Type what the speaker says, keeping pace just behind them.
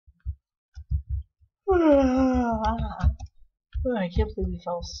I can't believe we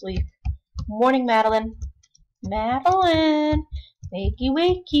fell asleep. Morning, Madelyn. Madelyn! Wakey,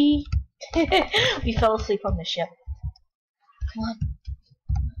 wakey. We fell asleep on the ship. Come on.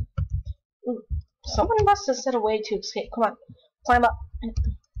 Ooh, someone must have set a way to escape. Come on. Climb up.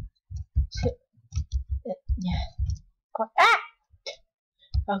 Yeah. Come on. Ah!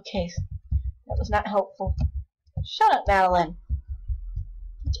 Okay. That was not helpful. Shut up, Madelyn.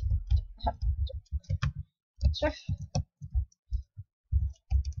 Okay.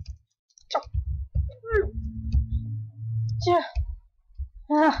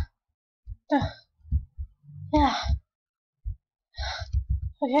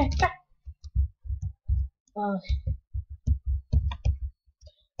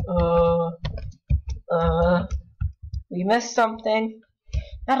 We missed something.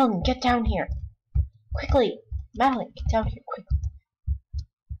 Madelyn, get down here. Quickly. Madelyn, get down here, quickly.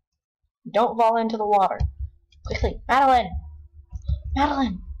 Don't fall into the water. Quickly. Madelyn!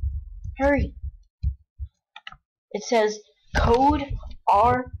 Madelyn! Hurry. It says code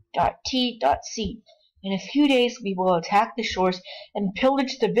R.T.C. In a few days we will attack the shores and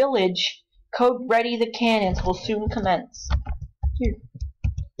pillage the village. Code ready, the cannons will soon commence. Here.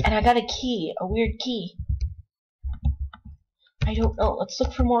 And I got a key, a weird key. I don't know. Let's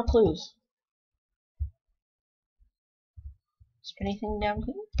look for more clues. Is there anything down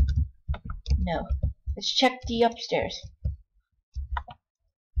here? No. Let's check the upstairs.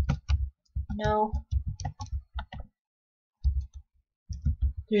 No.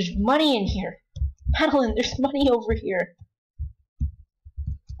 There's money in here. Madelyn, there's money over here.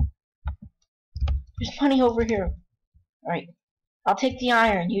 There's money over here. Alright. I'll take the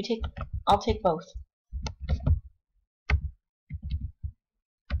iron. I'll take both.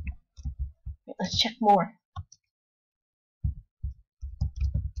 Right, let's check more.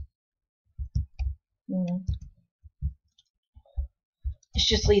 This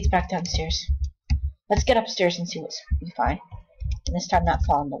just leads back downstairs. Let's get upstairs and see what we find. And this time not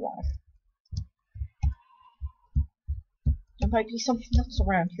fall in the water. There might be something else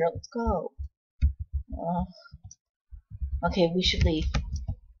around here. Let's go. Okay, we should leave.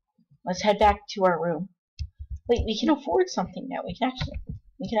 Let's head back to our room. Wait, we can afford something now. We can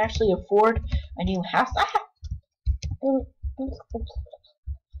actually afford a new house.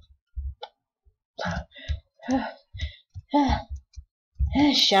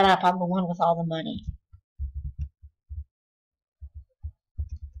 Shut up, I'm the one with all the money.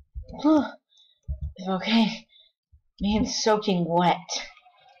 Okay. Man, soaking wet.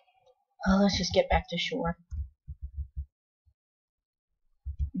 Let's just get back to shore.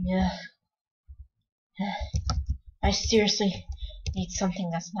 Yeah. I seriously need something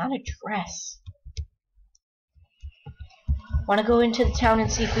that's not a dress. Wanna go into the town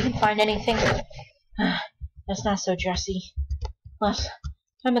and see if we can find anything? That's not so dressy. Plus,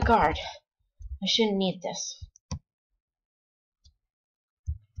 I'm a guard. I shouldn't need this.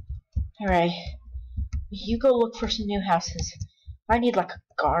 Alright. You go look for some new houses. I need like a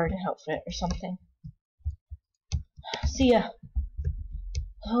guard outfit or something. See ya.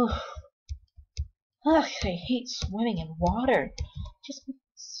 Oh. Ugh, I hate swimming in water. Just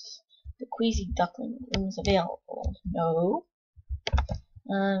the queasy duckling rooms available. No.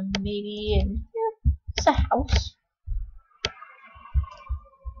 Maybe in here. It's a house.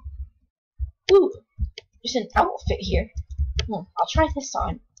 Ooh, there's an outfit here. I'll try this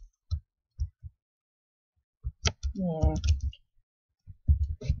on. I'll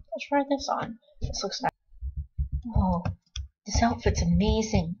try this on. This looks nice. Oh, this outfit's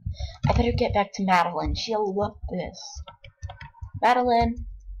amazing. I better get back to Madelyn. She'll love this. Madelyn.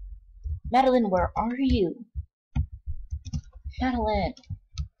 Madelyn, where are you? Madelyn.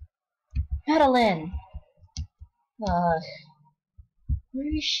 Madelyn.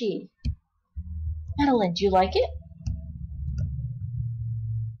 Where is she? Madelyn, do you like it?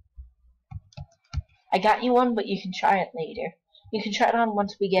 I got you one, but you can try it later. You can try it on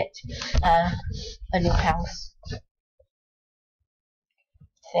once we get a new house.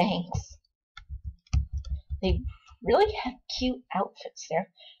 Thanks. They really have cute outfits there.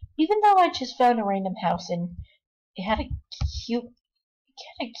 Even though I just found a random house and it had a cute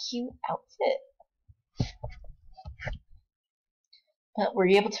outfit. But were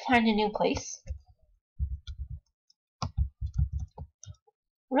you able to find a new place?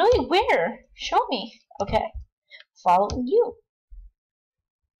 Really? Where? Show me. Okay. Following you.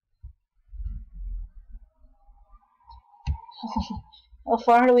 How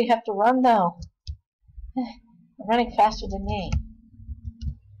far do we have to run, though? You're running faster than me.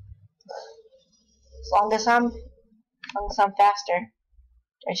 As long as I'm faster.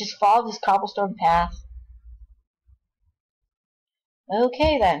 I just follow this cobblestone path.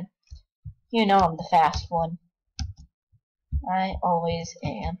 Okay then. You know I'm the fast one. I always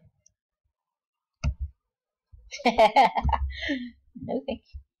am. No thank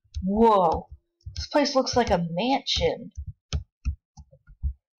you. Whoa. This place looks like a mansion.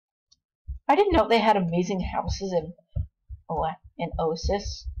 I didn't know they had amazing houses in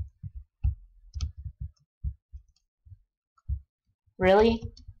Oasis. Really?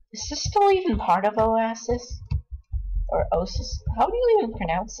 Is this still even part of Oasis? Or Oasis? How do you even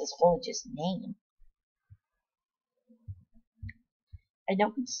pronounce this village's name? I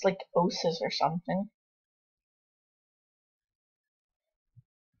know it's like Oasis or something.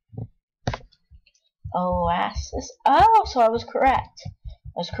 Oasis? Oh, so I was correct.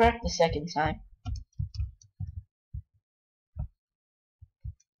 I was correct the second time.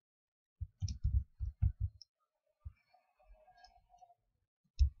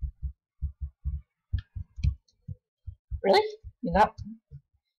 Really? You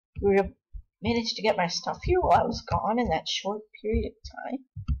managed to get my stuff here while I was gone in that short period of time?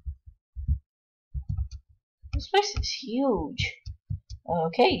 This place is huge.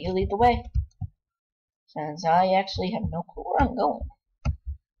 Okay, you lead the way. Since I actually have no clue where I'm going.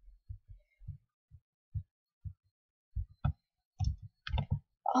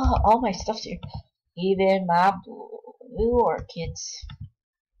 Oh, all my stuff's here. Even my blue orchids.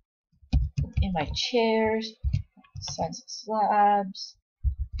 In my chairs. Signs of slabs.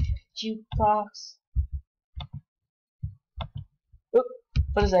 Jukebox. Oop,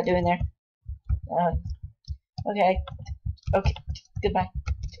 what is that doing there? Okay. Okay, goodbye.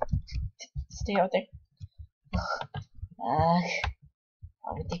 Stay out there. Why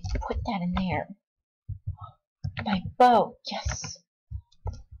would they put that in there? My bow, yes.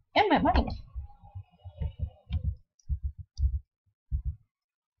 And my money.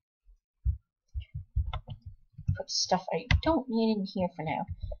 Put stuff I don't need in here for now.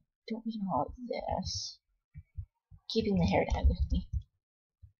 Don't need all of this. Keeping the hair down with me.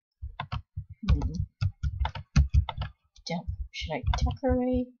 Should I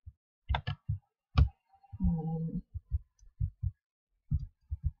decorate?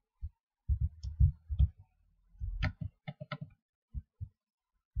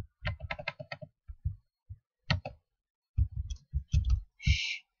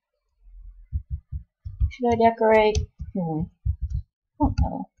 Should I decorate? Oh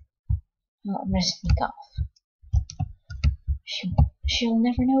no. No, I'm gonna sneak off. She'll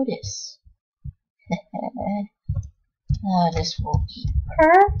never notice. This will be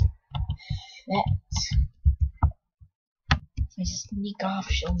perfect. If I sneak off,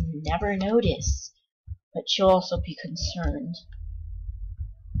 she'll never notice. But she'll also be concerned.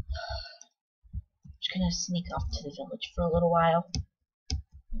 I'm just gonna sneak off to the village for a little while.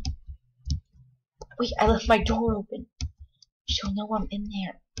 Wait, I left my door open. She'll know I'm in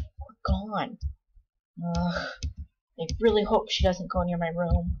there. We're gone. I really hope she doesn't go near my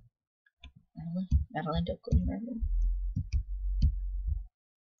room. Madelyn, don't go near my room.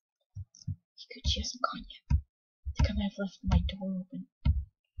 Good, she hasn't gone yet. I think I might have left my door open.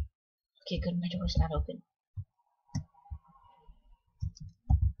 Okay, good, my door's not open.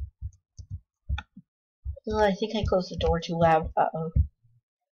 I think I closed the door too loud. Uh-oh.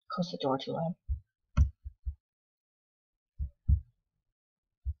 Closed the door too loud.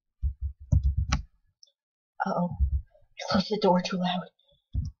 Uh-oh. I closed the door too loud.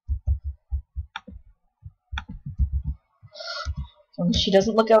 She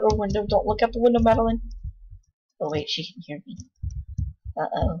doesn't look out her window. Don't look out the window, Madelyn. Oh, wait, she can hear me.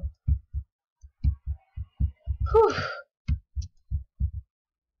 Uh-oh. Whew.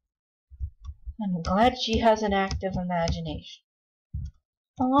 I'm glad she has an active imagination.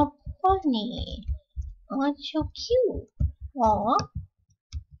 Oh, bunny. Oh, it's so cute. Aw.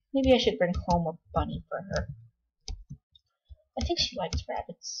 Maybe I should bring home a bunny for her. I think she likes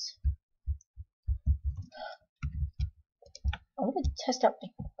rabbits. I want to test out my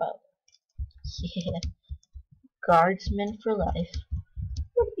bow. Yeah. Guardsman for life.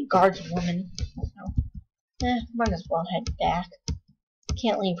 I want to be guardswoman. I don't know. Might as well head back.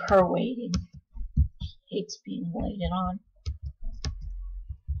 Can't leave her waiting. She hates being waited on.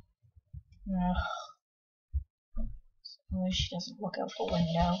 So she doesn't look out the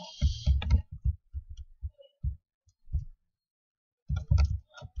window.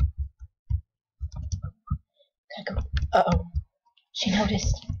 Gotta go. Uh-oh. She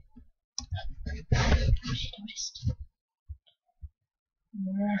noticed. She noticed.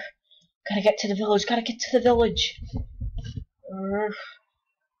 Gotta get to the village. Gotta get to the village.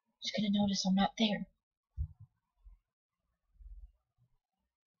 She's gonna notice I'm not there.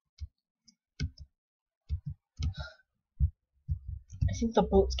 think the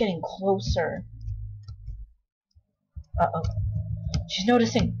boat's getting closer. Uh-oh. She's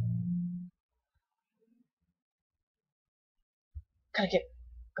noticing. Gotta get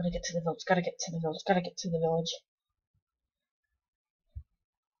to the village. Gotta get to the village. Gotta get to the village.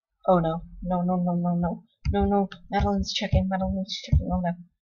 Oh no. No, no, no, no, no. No, no. Madelyn's checking. Madelyn's checking. Oh no.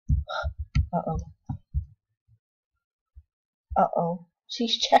 Uh-oh. Uh-oh.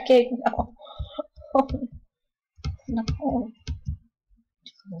 She's checking. No. Oh, no.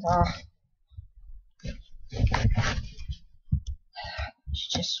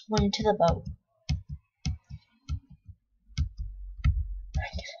 She just went into the boat.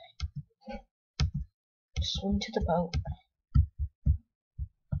 Just swim to the boat.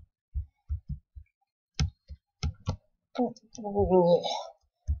 Oh,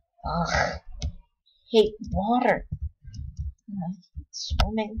 ugh. Hate water.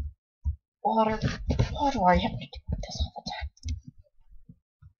 Swimming. Water. Why do I have to do this all the time?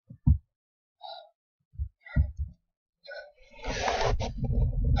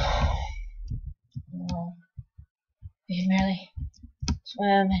 Oh, we can barely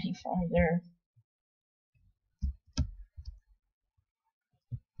swim any farther.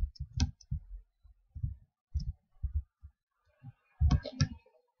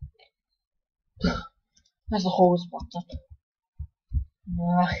 As the hole is blocked up.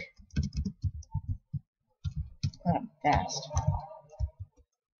 Not fast.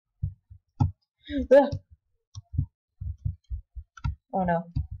 Oh no.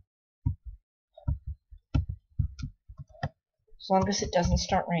 As long as it doesn't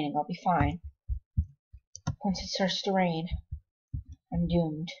start raining, I'll be fine. Once it starts to rain, I'm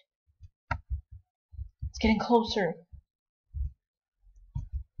doomed. It's getting closer.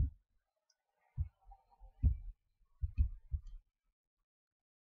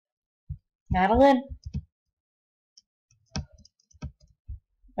 Madelyn?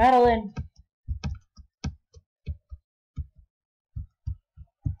 Madelyn!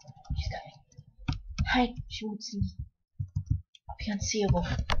 She's coming. Hide! She won't see me. I'll be unseeable.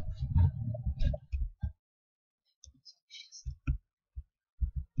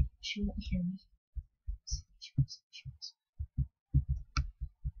 She won't hear me. She won't.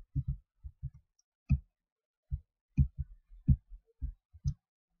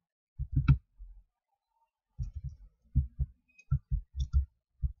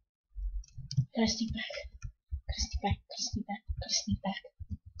 Gotta sneak back. Gotta sneak back. Gotta sneak back. Gotta sneak back.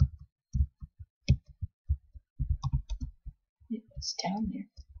 It's down there.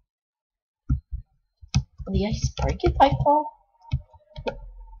 Will the ice break if I fall?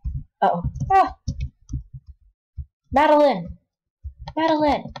 Uh-oh. Ah! Madelyn!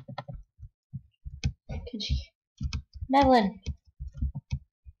 Madelyn! Can she? Madelyn!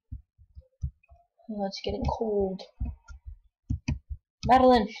 Oh, it's getting cold.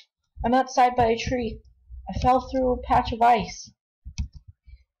 Madelyn! I'm outside by a tree. I fell through a patch of ice.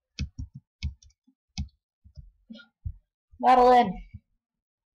 Madelyn!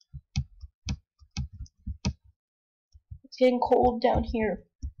 It's getting cold down here.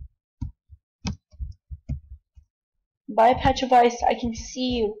 By a patch of ice, I can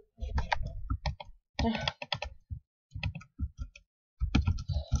see you.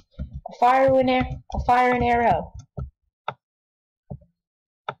 I'll fire an arrow.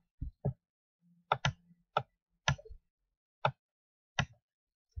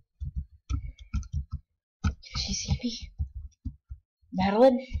 Can she see me?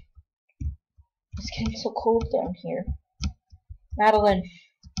 Madelyn? It's getting so cold down here. Madelyn.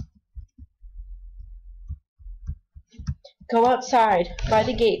 Go outside, by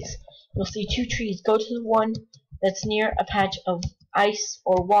the gates. You'll see two trees. Go to the one that's near a patch of ice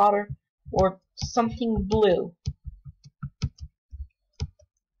or water or something blue.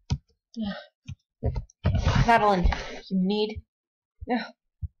 Madelyn, you need...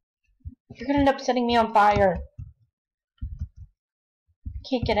 You're gonna end up setting me on fire.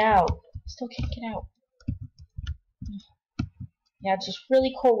 Can't get out. Still can't get out. Yeah, it's just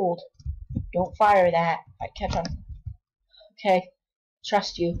really cold. Don't fire that. I catch on. Okay.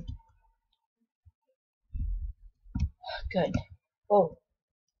 Trust you. Good. Oh.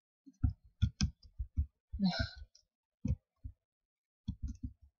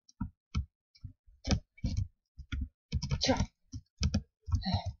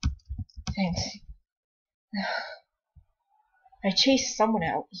 Thanks. I chased someone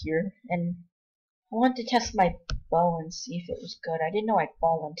out here, and I wanted to test my bow and see if it was good. I didn't know I'd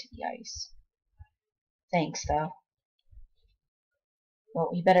fall into the ice. Thanks, though. Well,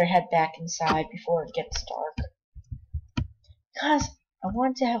 we better head back inside before it gets dark. Because I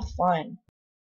want to have fun.